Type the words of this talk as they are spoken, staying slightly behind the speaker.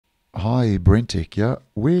Hi, BrenTech here,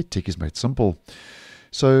 where tech is made simple.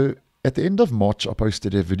 So at the end of March, I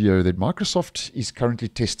posted a video that Microsoft is currently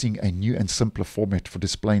testing a new and simpler format for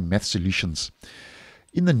displaying math solutions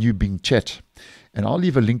in the new Bing chat. And I'll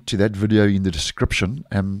leave a link to that video in the description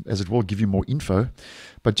as it will give you more info.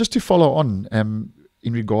 But just to follow on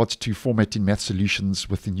in regards to formatting math solutions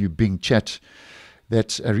with the new Bing chat,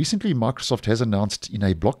 that recently Microsoft has announced in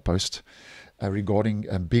a blog post regarding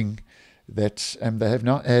Bing that they have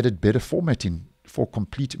now added better formatting for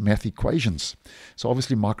complete math equations. So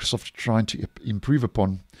obviously Microsoft trying to improve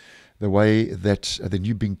upon the way that the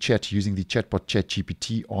new Bing chat using the chatbot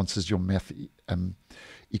ChatGPT answers your math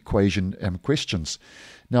equation questions.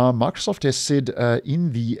 Now Microsoft has said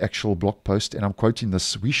in the actual blog post, and I'm quoting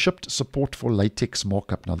this, "We shipped support for LaTeX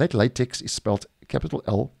markup." Now that LaTeX is spelled capital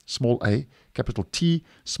L, small a, capital T,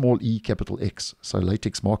 small e, capital X. So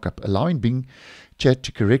LaTeX markup, allowing Bing chat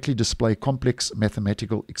to correctly display complex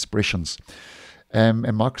mathematical expressions. And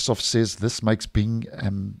Microsoft says this makes Bing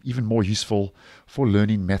even more useful for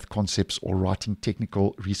learning math concepts or writing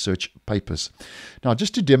technical research papers. Now,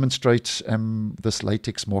 just to demonstrate this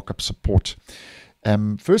LaTeX markup support,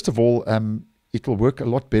 first of all, it will work a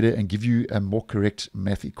lot better and give you more correct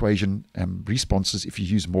math equation responses if you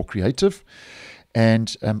use more creative.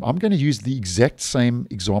 And I'm going to use the exact same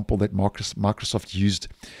example that Microsoft used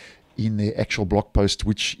in their actual blog post,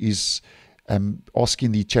 which is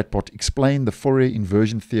asking the chatbot, explain the Fourier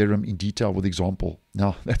inversion theorem in detail with example.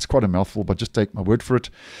 Now, that's quite a mouthful, but just take my word for it.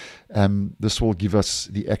 This will give us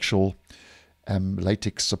the actual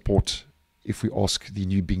LaTeX support if we ask the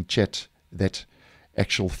new Bing chat that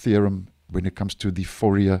actual theorem when it comes to the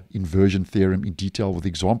Fourier inversion theorem in detail with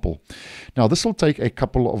example. Now, this will take a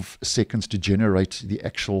couple of seconds to generate the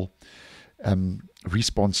actual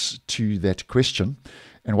response to that question.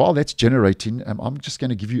 And while that's generating, I'm just going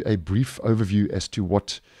to give you a brief overview as to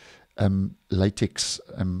what LaTeX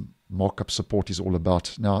markup support is all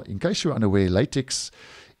about. Now, in case you're unaware, LaTeX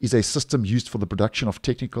is a system used for the production of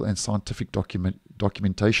technical and scientific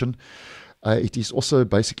documentation. It is also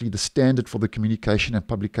basically the standard for the communication and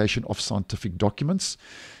publication of scientific documents,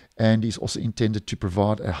 and is also intended to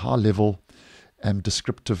provide a high-level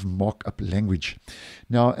descriptive markup language.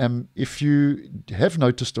 Now, if you have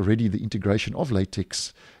noticed already the integration of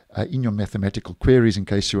LaTeX in your mathematical queries, in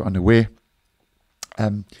case you're unaware,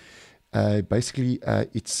 basically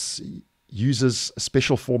it uses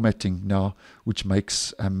special formatting now, which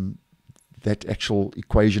makes that actual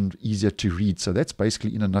equation easier to read. So that's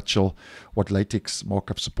basically in a nutshell what LaTeX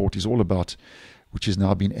markup support is all about, which has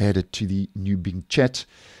now been added to the new Bing chat.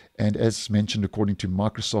 And as mentioned, according to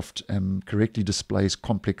Microsoft, correctly displays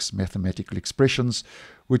complex mathematical expressions,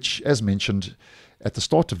 which, as mentioned at the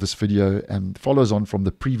start of this video, follows on from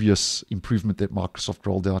the previous improvement that Microsoft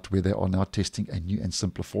rolled out, where they are now testing a new and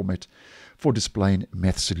simpler format for displaying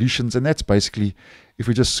math solutions. And that's basically, if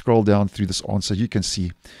we just scroll down through this answer, you can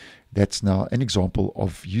see that's now an example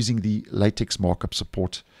of using the LaTeX markup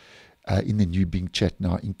support in the new Bing chat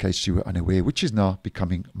now, in case you were unaware, which is now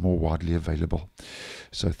becoming more widely available.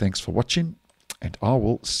 So thanks for watching, and I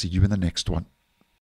will see you in the next one.